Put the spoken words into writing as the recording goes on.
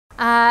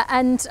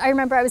And I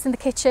remember I was in the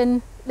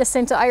kitchen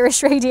listening to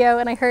Irish radio,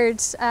 and I heard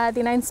the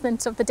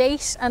announcement of the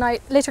date, and I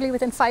literally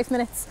within 5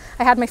 minutes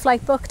I had my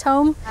flight booked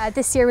home.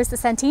 This year was the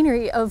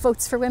centenary of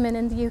votes for women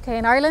in the UK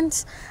and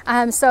Ireland,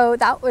 so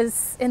that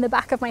was in the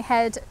back of my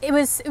head.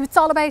 It's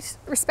all about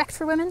respect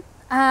for women.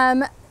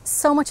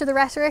 So much of the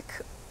rhetoric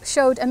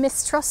showed a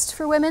mistrust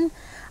for women,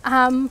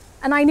 and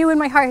I knew in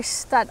my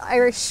heart that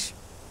Irish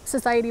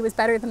society was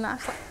better than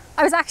that.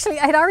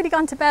 I'd already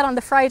gone to bed on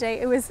the Friday.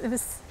 It was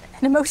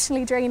an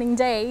emotionally draining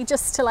day,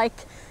 just to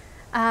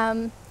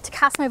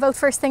cast my vote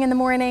first thing in the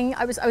morning.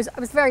 I was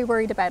very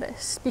worried about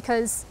it,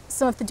 because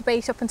some of the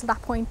debate up until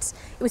that point,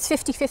 it was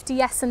 50-50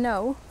 yes and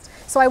no.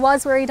 So I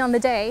was worried on the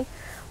day,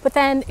 but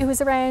then it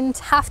was around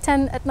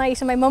 10:30 at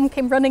night and my mum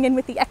came running in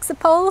with the exit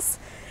polls.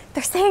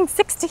 They're saying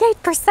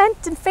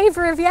 68% in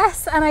favour of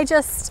yes, and I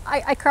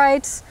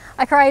cried.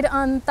 I cried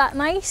on that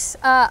night.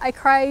 I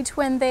cried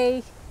when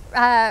they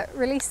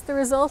released the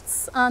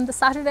results on the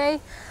Saturday.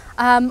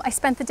 I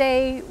spent the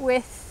day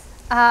with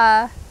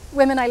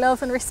women I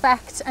love and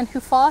respect and who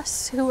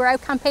fought, who were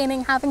out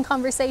campaigning, having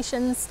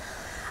conversations,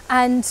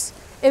 and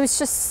it was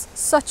just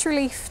such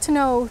relief to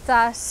know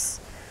that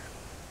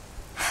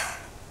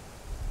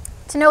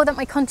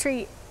my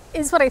country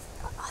is what I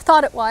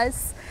thought it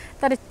was,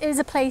 that it is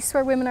a place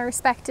where women are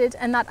respected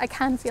and that I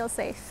can feel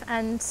safe.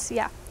 And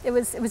yeah, it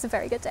was a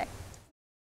very good day.